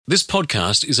This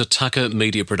podcast is a Tucker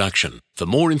Media production. For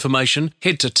more information,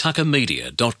 head to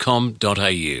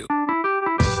tuckermedia.com.au.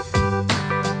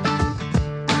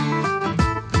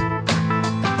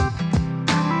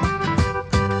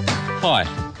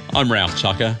 Hi, I'm Ralph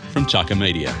Tucker from Tucker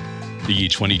Media. The year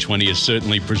 2020 has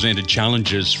certainly presented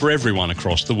challenges for everyone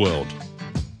across the world.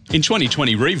 In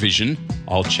 2020 Revision,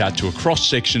 I'll chat to a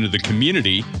cross-section of the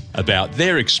community about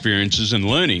their experiences and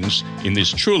learnings in this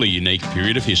truly unique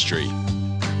period of history.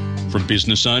 From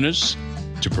business owners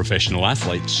to professional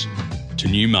athletes to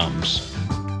new mums,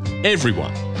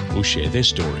 everyone will share their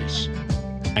stories.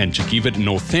 And to give it an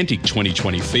authentic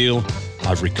 2020 feel,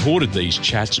 I've recorded these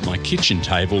chats at my kitchen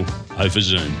table over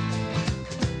Zoom.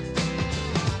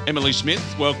 Emily Smith,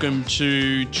 welcome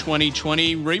to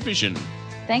 2020 Revision.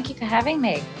 Thank you for having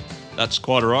me. That's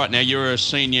quite all right. Now, you're a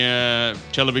senior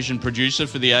television producer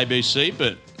for the ABC,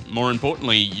 but more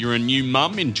importantly, you're a new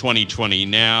mum in 2020.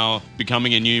 Now,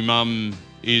 becoming a new mum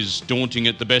is daunting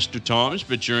at the best of times,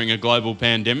 but during a global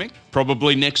pandemic,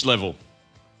 probably next level.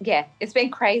 Yeah, it's been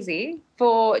crazy.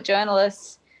 For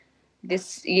journalists,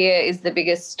 this year is the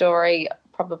biggest story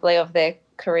probably of their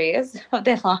careers, of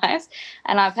their lives.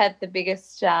 And I've had the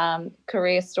biggest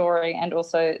career story and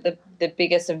also the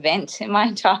biggest event in my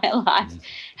entire life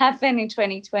happen in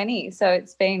 2020. So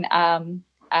it's been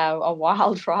a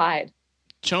wild ride.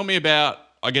 Tell me about,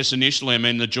 I guess, initially,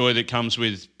 the joy that comes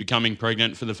with becoming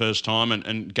pregnant for the first time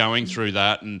and going through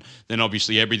that, and then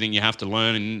obviously everything you have to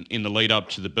learn in the lead up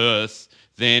to the birth.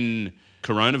 Then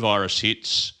coronavirus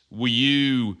hits. Were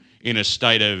you in a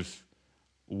state of,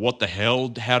 what the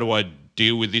hell, how do I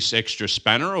deal with this extra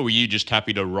spanner, or were you just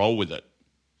happy to roll with it?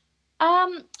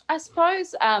 I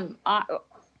suppose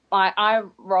I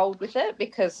rolled with it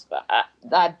because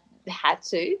I had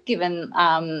to, given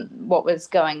what was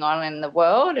going on in the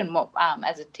world and what,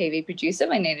 as a TV producer,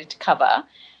 we needed to cover.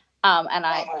 And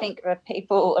I think the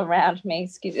people around me,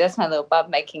 excuse me, that's my little bub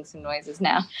making some noises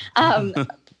now. The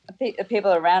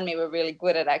people around me were really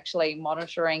good at actually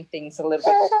monitoring things a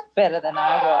little bit better than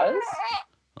I was.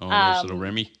 Oh, there's little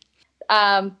Remy.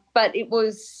 But it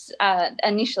was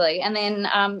initially, and then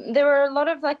there were a lot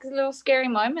of little scary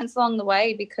moments along the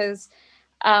way because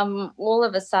all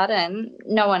of a sudden,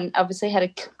 no one obviously had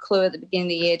a clue at the beginning of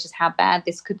the year just how bad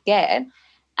this could get,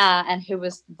 and who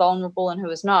was vulnerable and who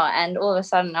was not. And all of a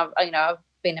sudden, I've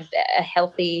been a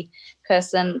healthy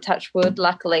person, touch wood,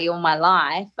 luckily all my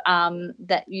life,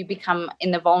 that you become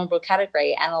in the vulnerable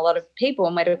category. And a lot of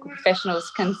people, medical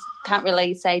professionals, can't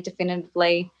really say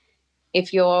definitively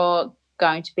if you're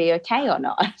going to be okay or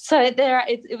not. So it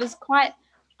was quite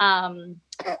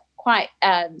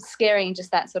scary in just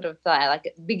that sort of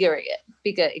bigger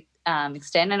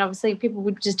extent. And obviously people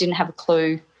just didn't have a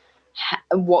clue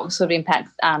what sort of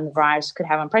impact the virus could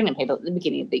have on pregnant people at the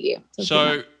beginning of the year.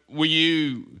 So were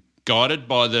you guided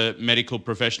by the medical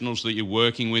professionals that you're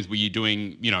working with? Were you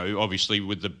doing, obviously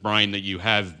with the brain that you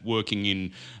have working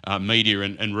in media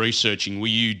and researching, were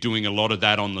you doing a lot of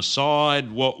that on the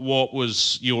side? What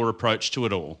was your approach to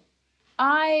it all?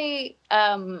 I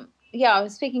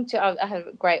was speaking to, I had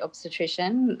a great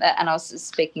obstetrician and I was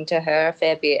speaking to her a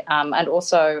fair bit. And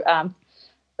also,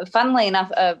 funnily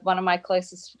enough, one of my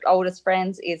oldest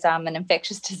friends is an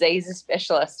infectious diseases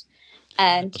specialist.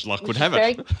 And as luck would have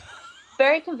it.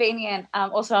 Very convenient.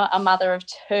 Also a mother of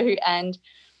two. And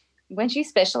when she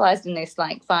specialised in this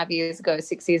 6 years ago,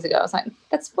 I was like,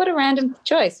 that's what a random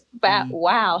choice. But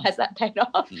wow, has that paid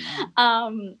off?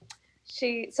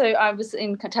 So I was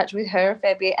in touch with her a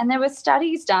fair bit, and there were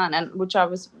studies done, and which I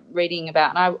was reading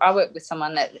about. And I work with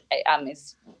someone that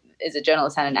is a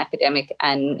journalist and an academic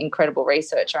and incredible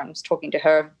researcher. I was talking to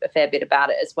her a fair bit about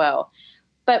it as well.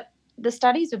 But the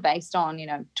studies are based on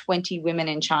 20 women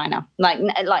in China.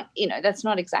 That's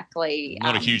not exactly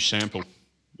not a huge sample.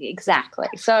 Exactly.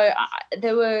 So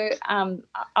there were.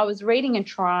 I was reading and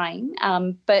trying,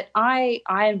 but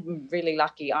I'm really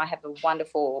lucky. I have a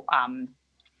wonderful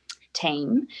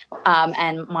team,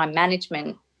 and my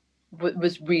management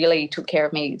was really took care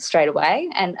of me straight away.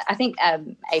 And I think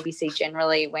ABC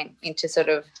generally went into sort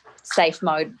of safe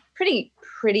mode pretty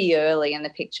early in the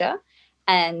picture.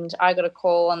 And I got a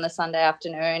call on the Sunday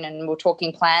afternoon and we're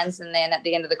talking plans. And then at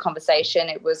the end of the conversation,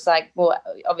 it was like, well,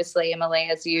 obviously, Emily,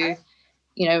 as you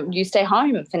stay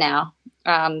home for now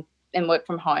and work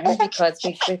from home because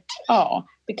we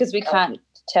can't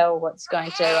tell what's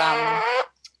going to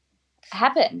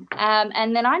happen.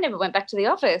 And then I never went back to the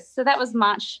office. So that was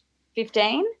March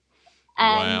 15.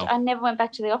 And wow. I never went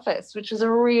back to the office, which was a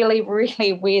really,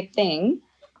 really weird thing.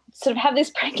 Sort of have this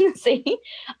pregnancy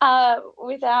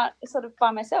without sort of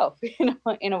by myself,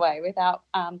 in a way, without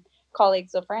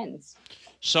colleagues or friends.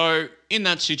 So in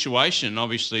that situation,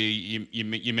 obviously,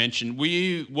 you mentioned,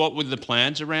 what were the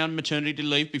plans around maternity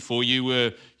leave before you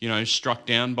were, struck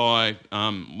down by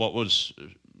what was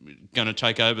going to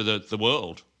take over the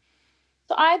world?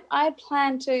 So I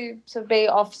planned to sort of be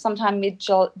off sometime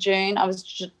mid-June. I was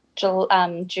due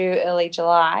early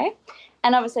July,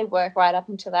 and obviously work right up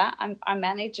until that. I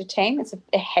manage a team. It's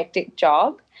a hectic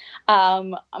job.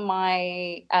 The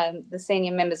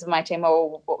senior members of my team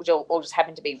all just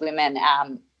happen to be women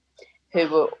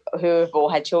who have all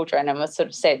had children, and was sort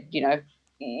of said, you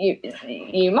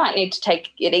might need to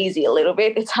take it easy a little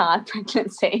bit. It's hard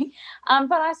pregnancy,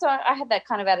 but I had that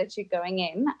kind of attitude going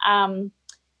in,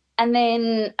 and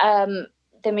then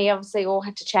we obviously all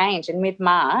had to change in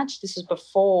mid-March. This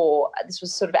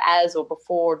was sort of as or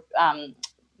before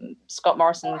Scott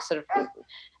Morrison sort of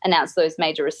announced those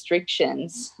major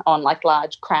restrictions on like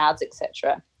large crowds,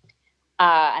 etc.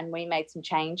 And we made some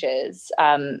changes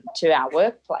to our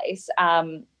workplace.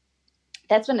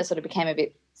 That's when it sort of became a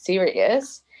bit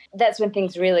serious. That's when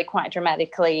things really quite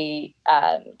dramatically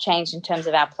changed in terms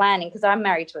of our planning, because I'm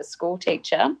married to a school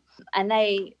teacher, and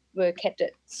they were kept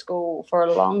at school for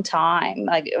a long time,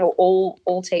 like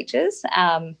all teachers,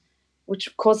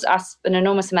 which caused us an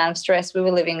enormous amount of stress. We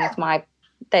were living with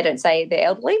they don't say they're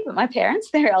elderly, but my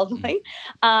parents, they're elderly.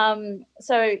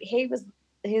 So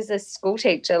he's a school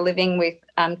teacher living with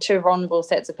two vulnerable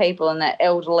sets of people, and they're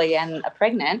elderly and are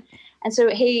pregnant. And so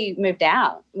he moved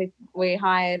out. We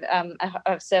hired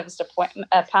a serviced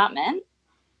apartment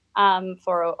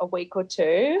for a week or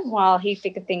two while we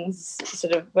figured things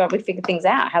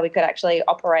out, how we could actually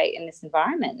operate in this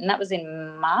environment. And that was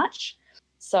in March,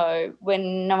 so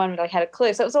when no one really had a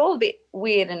clue. So it was all a bit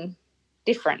weird and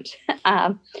different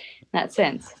in that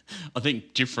sense. I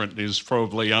think different is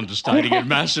probably understating it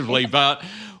massively. But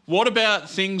what about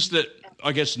things that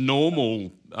I guess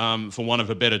normal, for want of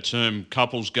a better term,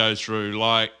 couples go through,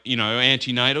 like,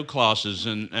 antenatal classes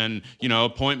and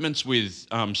appointments with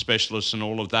specialists and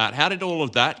all of that? How did all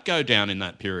of that go down in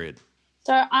that period?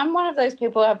 So I'm one of those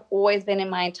people who have always been in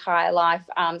my entire life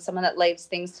someone that leaves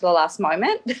things to the last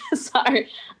moment. So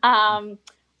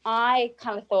I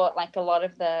kind of thought, like a lot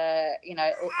of the,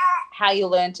 how you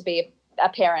learn to be a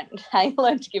parent, how you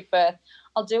learn to give birth,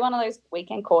 I'll do one of those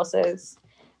weekend courses.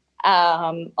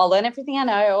 I'll learn everything I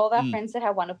know. All of our friends said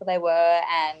how wonderful they were,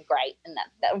 and great, and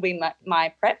that would be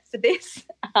my prep for this.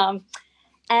 And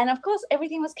of course,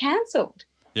 everything was cancelled.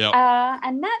 Yeah.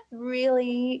 And that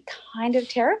really kind of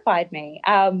terrified me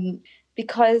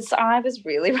because I was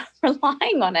really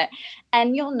relying on it.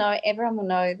 And everyone will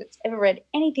know that's ever read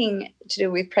anything to do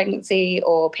with pregnancy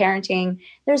or parenting.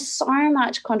 There's so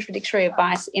much contradictory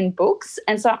advice in books,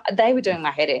 and so they were doing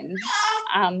my head in.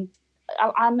 I'm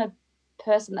a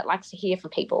person that likes to hear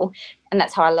from people, and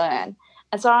that's how I learn.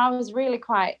 And so I was really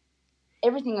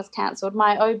everything was cancelled.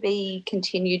 My OB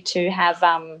continued to have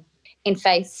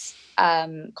in-face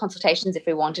consultations if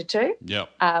we wanted to,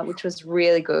 which was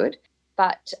really good.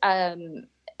 But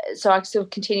so I still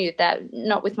continued that,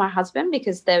 not with my husband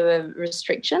because there were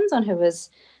restrictions on who was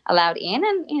allowed in,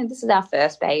 and this is our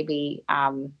first baby.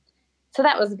 So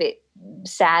that was a bit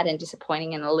sad and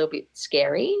disappointing and a little bit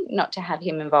scary not to have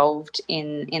him involved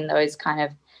in those kind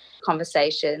of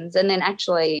conversations. And then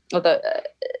actually, although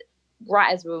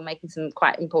right as we were making some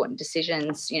quite important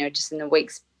decisions, just in the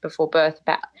weeks before birth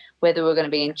about whether we were going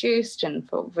to be induced and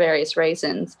for various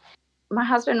reasons, my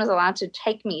husband was allowed to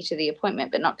take me to the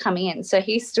appointment but not come in. So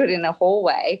he stood in the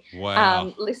hallway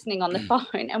listening on the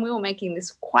phone, and we were making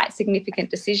this quite significant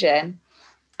decision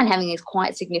and having these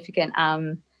quite significant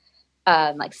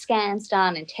like scans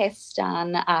done and tests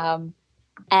done,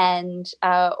 and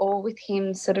all with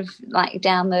him sort of like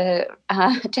down the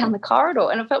corridor.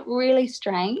 And it felt really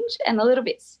strange and a little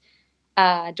bit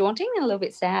daunting and a little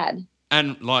bit sad.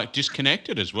 And like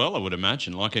disconnected as well, I would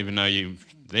imagine. Like, even though you're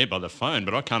there by the phone,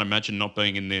 but I can't imagine not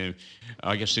being in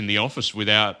the office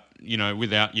without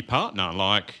your partner.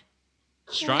 Like,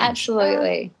 strange.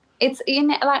 Absolutely. It's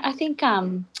I think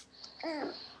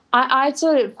I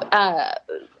sort of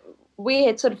we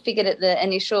had sort of figured at the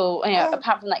initial,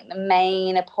 apart from like the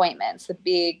main appointments, the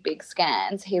big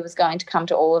scans, he was going to come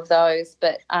to all of those,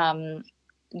 but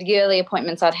the early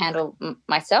appointments I'd handle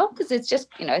myself because it's just,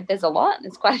 there's a lot.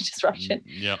 It's quite a disruption.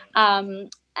 Yeah.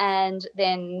 And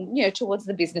then, towards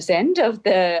the business end of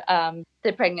the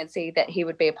pregnancy, that he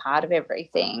would be a part of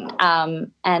everything.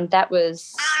 And that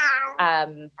was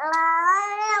that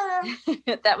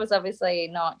was obviously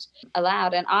not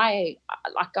allowed. And I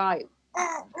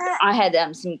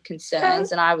had some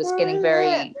concerns, and I was getting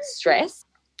very stressed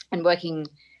and working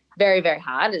very, very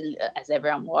hard, as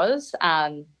everyone was.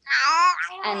 And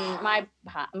my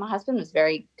husband was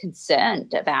very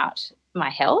concerned about my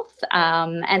health.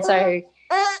 And so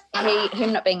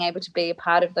him not being able to be a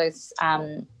part of those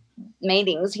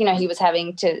meetings, you know, he was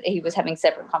having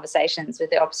separate conversations with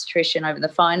the obstetrician over the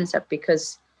phone and stuff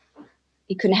because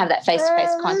he couldn't have that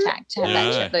face-to-face contact to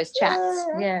have those chats.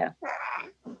 Yeah.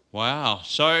 Wow.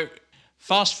 So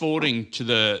fast forwarding to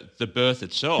the birth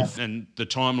itself and the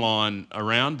timeline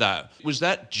around that, was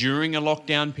that during a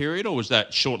lockdown period or was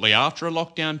that shortly after a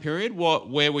lockdown period?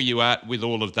 Where were you at with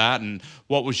all of that, and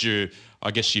what was your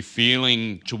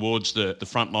feeling towards the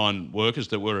frontline workers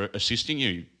that were assisting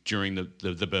you during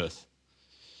the birth?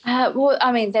 Well,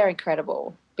 I mean, they're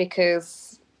incredible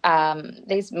because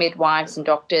these midwives and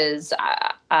doctors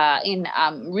are in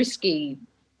risky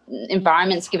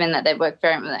environments, given that they work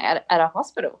very much at a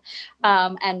hospital.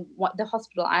 And the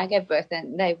hospital I gave birth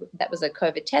in, that was a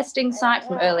COVID testing site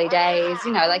from early days.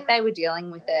 You know, like they were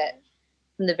dealing with it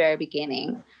from the very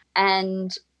beginning.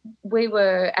 And we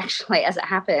were actually, as it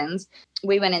happens,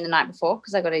 we went in the night before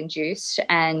because I got induced,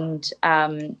 and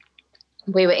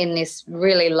we were in this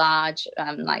really large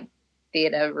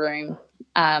theatre room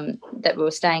that we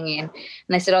were staying in, and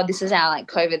they said, "Oh, this is our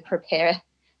COVID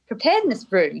preparedness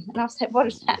room." And I was like, "What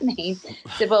does that mean?"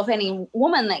 I said, "Well, if any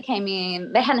woman that came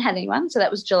in, they hadn't had anyone, so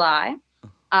that was July,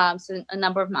 so a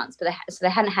number of months, but they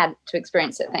hadn't had to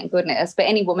experience it, thank goodness. But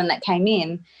any woman that came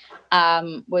in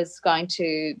was going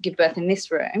to give birth in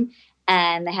this room."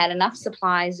 And they had enough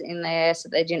supplies in there so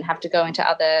they didn't have to go into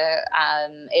other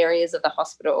areas of the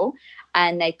hospital,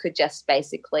 and they could just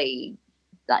basically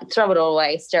throw it all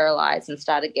away, sterilise and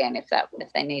start again if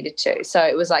they needed to. So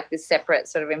it was like this separate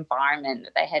sort of environment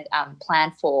that they had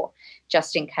planned for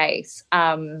just in case.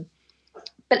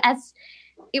 But as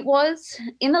it was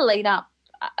in the lead up,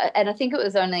 and I think it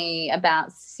was only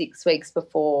about 6 weeks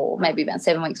before, maybe about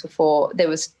 7 weeks before, there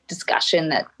was discussion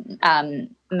that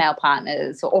male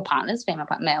partners or partners,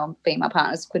 male female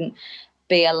partners couldn't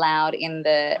be allowed in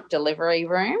the delivery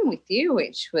room with you,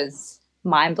 which was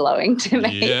mind-blowing to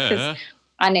me because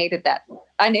I needed that.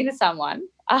 I needed someone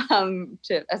as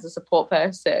a support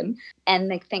person,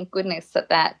 and thank goodness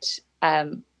that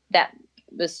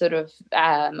was sort of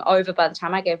over by the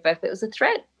time I gave birth. It was a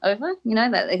threat over, you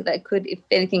know, that they could, if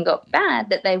anything got bad,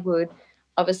 that they would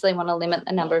obviously want to limit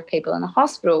the number of people in the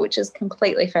hospital, which is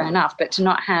completely fair enough. But to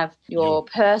not have your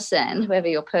person, whoever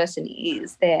your person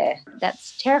is, there,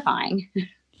 that's terrifying.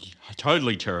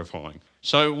 Totally terrifying.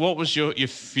 So what was your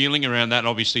feeling around that?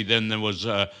 Obviously then there was,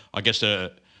 I guess,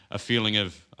 a feeling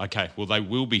of, okay, well, they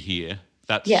will be here.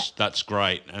 That's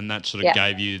great. And that sort of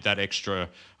gave you that extra,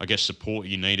 I guess, support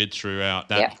you needed throughout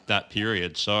that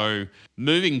period. So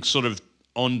moving sort of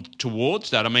on towards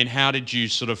that, I mean, how did you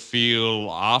sort of feel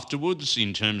afterwards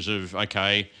in terms of,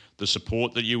 okay, the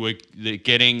support that you were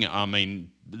getting? I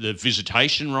mean, the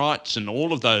visitation rights and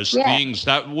all of those things,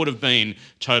 that would have been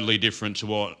totally different to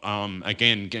what,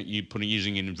 again,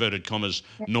 using in inverted commas,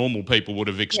 normal people would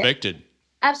have expected.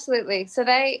 Absolutely. So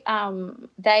they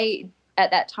at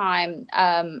that time,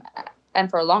 and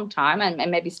for a long time,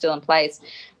 and maybe still in place,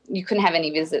 you couldn't have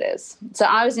any visitors. So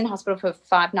I was in hospital for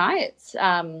 5 nights,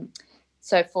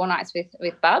 so 4 nights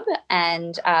with Bub,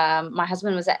 and my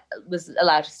husband was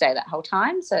allowed to stay that whole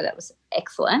time, so that was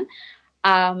excellent.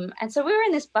 And so we were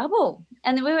in this bubble,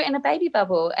 and we were in a baby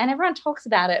bubble, and everyone talks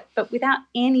about it, but without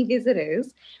any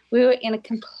visitors, we were in a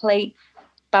complete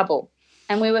bubble.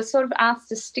 And we were sort of asked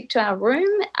to stick to our room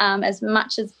as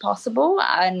much as possible,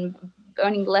 and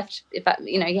only left if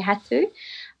you had to.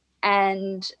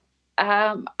 And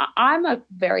I'm a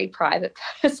very private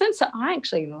person, so I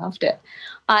actually loved it.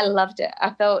 I loved it. I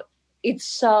felt it's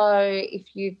so. If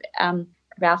you've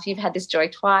Ralph, you've had this joy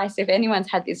twice. If anyone's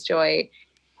had this joy,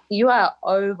 you are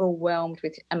overwhelmed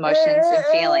with emotions and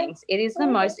feelings. It is the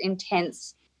most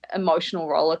intense emotional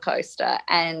roller coaster,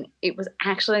 and it was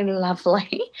actually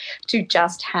lovely to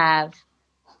just have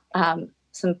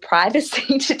some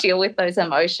privacy to deal with those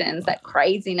emotions, that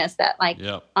craziness, that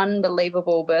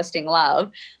unbelievable bursting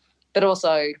love, but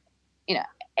also, you know,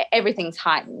 everything's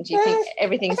heightened. You think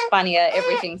everything's funnier,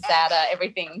 everything's sadder,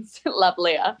 everything's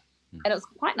lovelier. And it was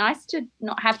quite nice to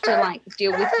not have to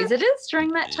deal with visitors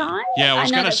during that time. Yeah, I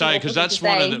was going to say, because that's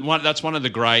one of the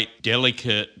great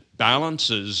delicate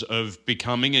balances of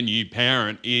becoming a new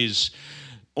parent, is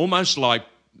almost like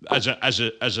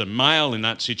as a male in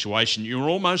that situation, you're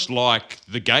almost like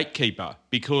the gatekeeper,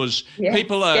 because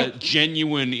people are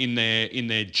genuine in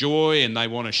their joy and they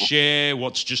want to share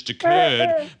what's just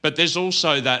occurred, but there's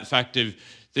also that fact of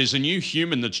there's a new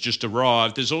human that's just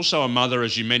arrived. There's also a mother,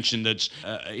 as you mentioned, that's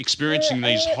experiencing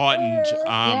these heightened,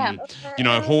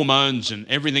 hormones and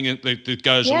everything that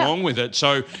goes along with it.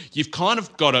 So you've kind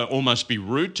of got to almost be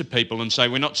rude to people and say,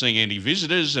 we're not seeing any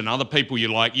visitors, and other people you're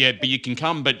like, yeah, but you can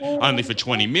come, but only for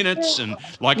 20 minutes. And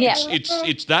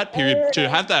it's that period to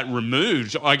have that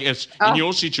removed, I guess, in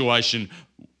your situation,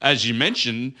 as you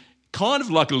mentioned, kind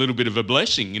of like a little bit of a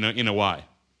blessing, in a way.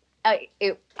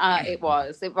 It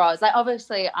was. Like,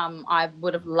 obviously, I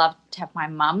would have loved to have my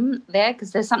mum there,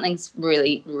 because there's something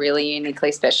really, really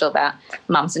uniquely special about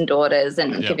mums and daughters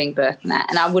and giving birth and that.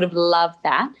 And I would have loved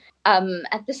that.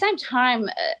 At the same time,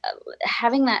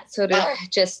 having that sort of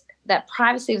just that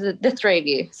privacy of the three of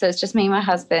you. So it's just me, my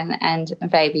husband, and a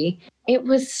baby. It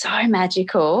was so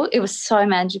magical.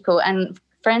 And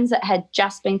friends that had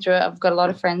just been through it, I've got a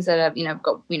lot of friends that have,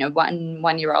 got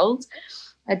 1-year-olds.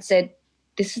 I'd said,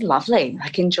 this is lovely,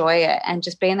 like, enjoy it, and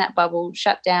just be in that bubble,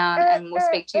 shut down, and we'll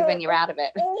speak to you when you're out of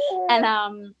it. And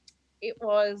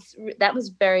that was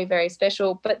very, very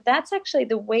special. But that's actually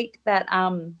the week that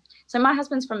so my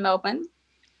husband's from Melbourne,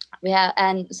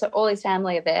 and so all his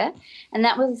family are there, and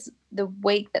that was the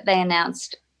week that they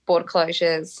announced border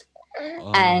closures.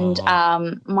 And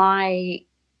my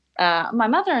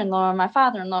mother-in-law and my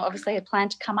father-in-law obviously had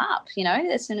planned to come up,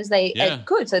 as soon as they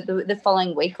could. So the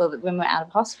following week, or when we were out of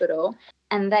hospital,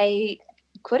 and they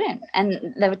couldn't,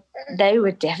 and they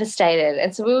were devastated.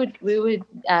 And so we were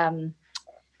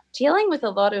dealing with a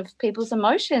lot of people's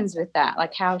emotions with that,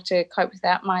 like how to cope with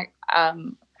that. My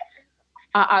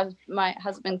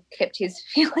husband kept his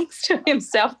feelings to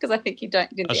himself, because I think didn't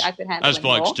think I could handle it. As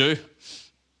blokes do.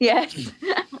 Yes.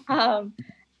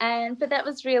 But that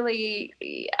was really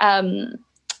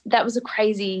that was a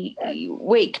crazy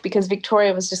week, because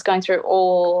Victoria was just going through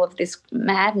all of this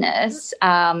madness,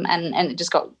 and it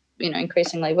just got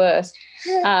increasingly worse.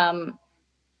 We were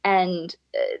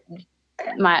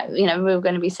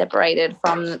going to be separated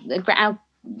from the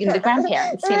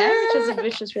grandparents,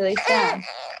 which was really sad.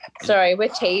 Sorry, we're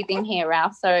teething here,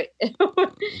 Ralph. So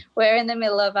we're in the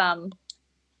middle of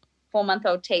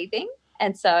 4-month-old teething.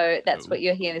 And so that's what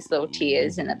you're hearing, these little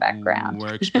tears in the background.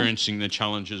 We're experiencing the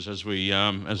challenges as we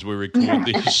record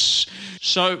this.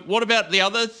 So what about the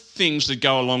other things that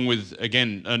go along with,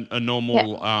 again, a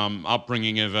normal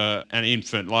upbringing of an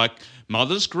infant, like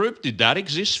mother's group? Did that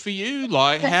exist for you?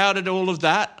 Like, how did all of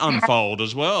that unfold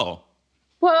as well?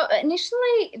 Well,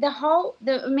 initially,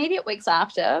 the immediate weeks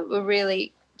after were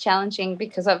really challenging,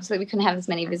 because obviously we couldn't have as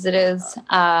many visitors.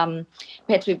 We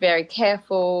had to be very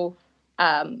careful.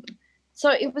 So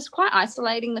it was quite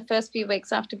isolating the first few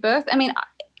weeks after birth. I mean,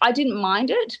 I didn't mind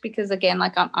it, because, again,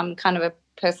 like, I'm kind of a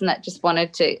person that just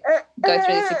wanted to go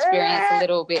through this experience a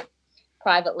little bit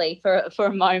privately for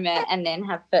a moment, and then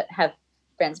have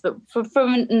friends. But for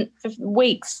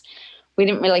weeks, we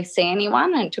didn't really see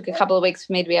anyone, and it took a couple of weeks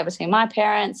for me to be able to see my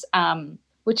parents,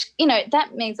 which, that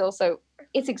means also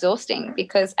it's exhausting,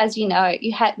 because, as you know, we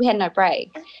had no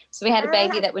break. So we had a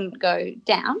baby that wouldn't go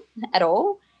down at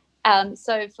all.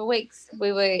 So for weeks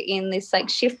we were in this like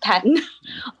shift pattern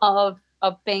of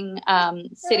being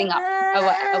sitting up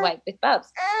awake with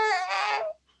Bubs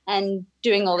and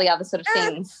doing all the other sort of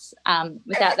things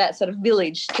without that sort of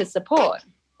village to support.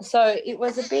 So it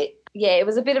was a bit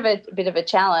of a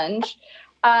challenge.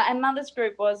 And Mother's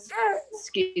Group was,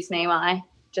 excuse me, I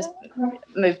just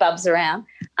move Bubs around.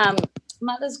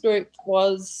 Mother's Group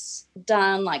was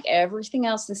done like everything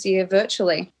else this year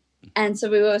virtually, and so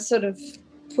we were sort of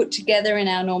put together in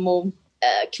our normal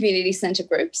community centre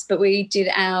groups, but we did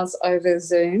ours over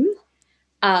Zoom.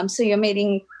 So you're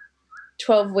meeting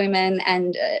 12 women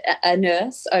and a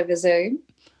nurse over Zoom,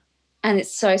 and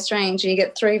it's so strange. And you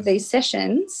get 3 of these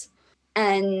sessions,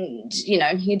 and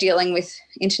you're dealing with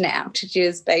internet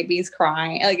outages, babies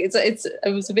crying. Like it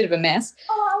was a bit of a mess.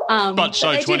 But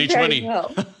so 2020.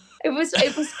 Well.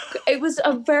 It was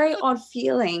a very odd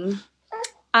feeling.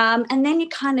 And then you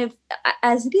kind of,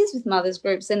 as it is with mothers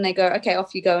groups, then they go, okay,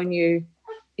 off you go, and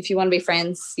if you want to be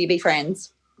friends, you be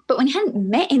friends. But when you hadn't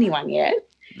met anyone yet,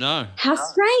 no, how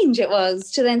strange it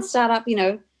was to then start up,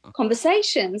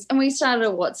 conversations. And we started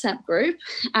a WhatsApp group,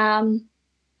 and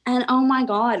oh my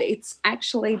God, it's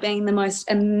actually been the most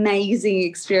amazing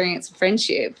experience of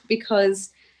friendship,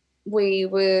 because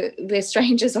we're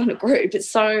strangers on a group. It's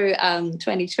so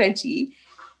 2020,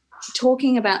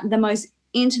 talking about the most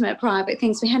intimate, private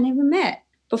things we hadn't even met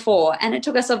before. And it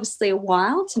took us obviously a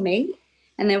while to meet,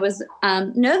 and there was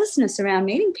nervousness around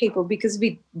meeting people, because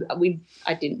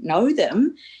I didn't know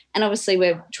them, and obviously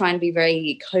we're trying to be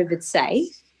very COVID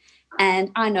safe,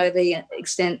 and I know the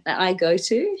extent that I go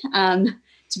to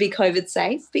be COVID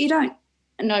safe, but you don't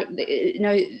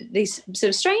these sort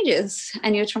of strangers,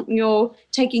 and you're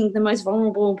taking the most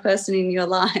vulnerable person in your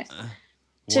life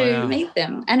to meet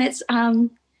them, and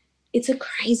it's a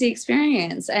crazy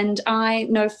experience. And I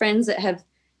know friends that have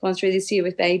gone through this year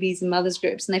with babies and mothers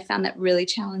groups, and they found that really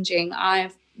challenging.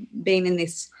 I've been in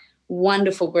this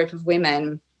wonderful group of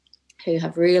women who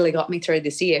have really got me through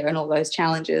this year and all those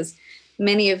challenges,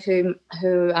 many of whom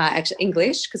who are actually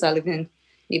English, because I live near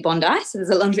Bondi, so there's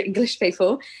a lot of English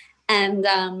people.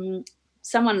 And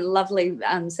someone lovely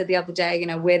said the other day,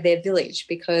 we're their village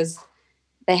because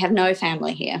they have no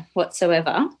family here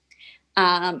whatsoever.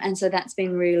 And so that's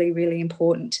been really, really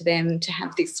important to them to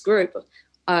have this group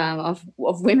of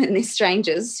women, these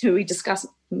strangers, who we discuss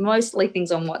mostly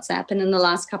things on WhatsApp. And in the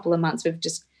last couple of months, we've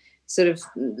just sort of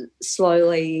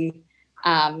slowly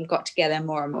got together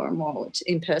more and more and more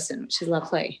in person, which is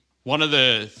lovely. One of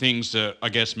the things that I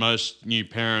guess most new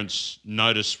parents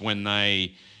notice when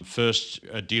they first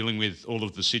are dealing with all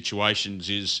of the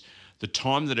situations is the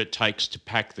time that it takes to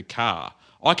pack the car.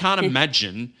 I can't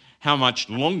imagine how much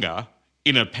longer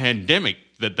in a pandemic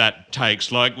that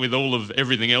takes, like with all of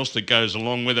everything else that goes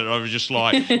along with it. I was just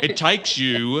like, it takes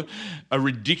you a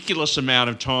ridiculous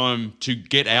amount of time to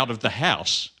get out of the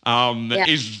house.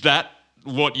 Is that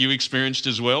what you experienced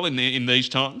as well in these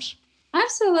times?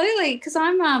 Absolutely, because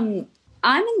I'm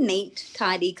a neat,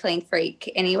 tidy, clean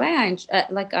freak anyway.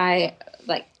 I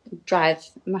drive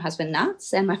my husband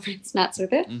nuts and my friends nuts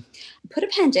with it. Put a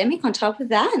pandemic on top of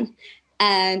that,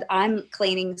 and I'm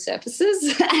cleaning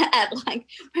surfaces at when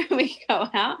we go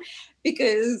out,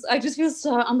 because I just feel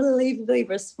so unbelievably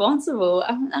responsible.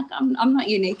 I'm not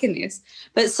unique in this,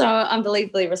 but so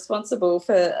unbelievably responsible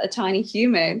for a tiny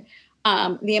human.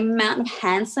 The amount of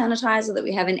hand sanitizer that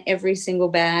we have in every single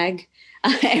bag,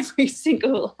 every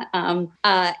single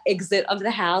exit of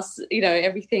the house,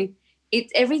 everything.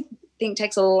 Everything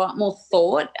takes a lot more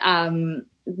thought,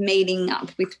 meeting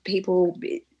up with people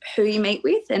who you meet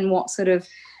with and what sort of,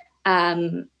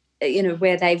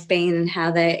 where they've been and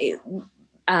how they,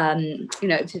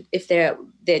 if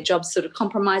their jobs sort of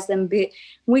compromise them a bit.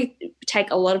 We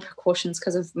take a lot of precautions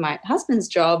because of my husband's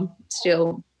job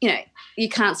still. You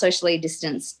can't socially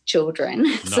distance children.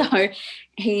 No. So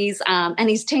he's and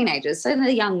he's teenagers, so they're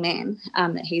young men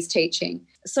that he's teaching.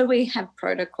 So we have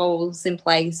protocols in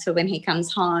place for when he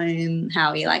comes home,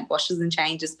 how he washes and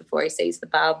changes before he sees the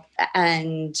bub.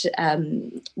 And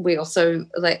we also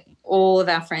let all of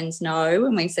our friends know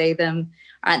when we see them,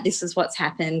 all right, this is what's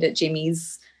happened at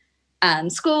Jimmy's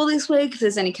school this week, if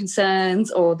there's any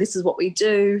concerns, or this is what we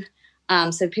do,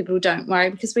 so people don't worry,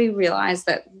 because we realise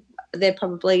that they're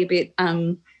probably a bit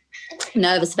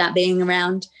nervous about being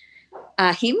around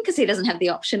him, because he doesn't have the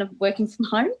option of working from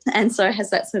home, and so has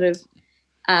that sort of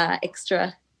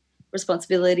extra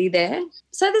responsibility there.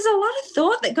 So there's a lot of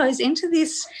thought that goes into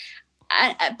this,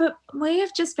 but we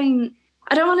have just been,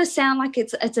 I don't want to sound like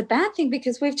it's a bad thing,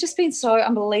 because we've just been so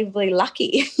unbelievably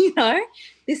lucky,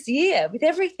 this year with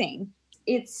everything.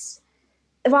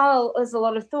 While there's a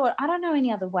lot of thought, I don't know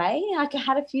any other way. I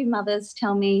had a few mothers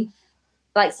tell me,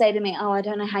 say to me, oh, I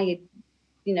don't know how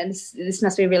this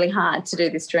must be really hard to do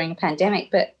this during a pandemic,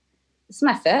 but it's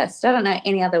my first. I don't know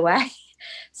any other way.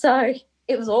 So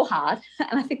it was all hard,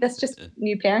 and I think that's just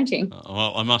new parenting.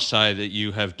 Well, I must say that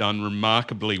you have done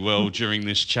remarkably well during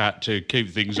this chat to keep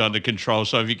things under control.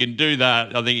 So if you can do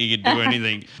that, I think you can do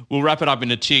anything. We'll wrap it up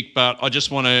in a tick, but I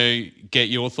just want to get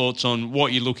your thoughts on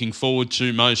what you're looking forward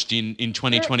to most in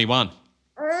 2021.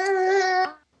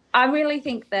 I really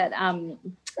think that I'm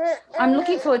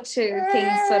looking forward to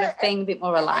things sort of being a bit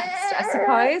more relaxed, I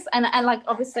suppose. And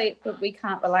obviously we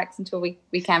can't relax until we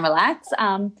can relax.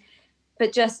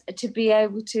 But just to be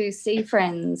able to see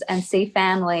friends and see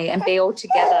family and be all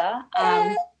together.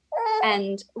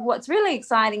 And what's really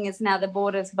exciting is now the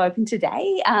borders have opened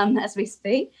today as we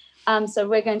speak. So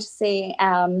we're going to see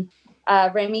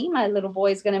Remy, my little boy,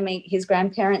 is going to meet his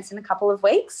grandparents in a couple of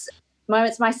weeks.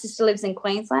 My sister lives in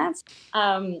Queensland.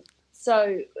 I'm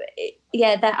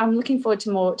looking forward to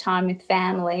more time with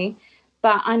family.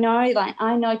 But I know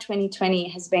 2020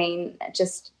 has been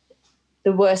just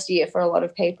the worst year for a lot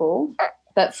of people,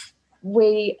 but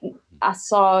we are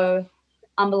so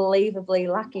unbelievably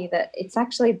lucky that it's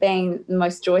actually been the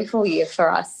most joyful year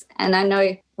for us. And I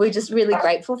know we're just really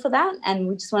grateful for that, and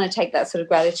we just want to take that sort of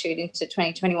gratitude into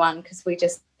 2021 because we're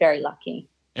just very lucky.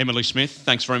 Emily Smith,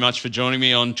 thanks very much for joining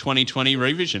me on 2020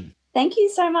 Revision. Thank you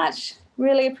so much.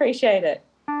 Really appreciate it.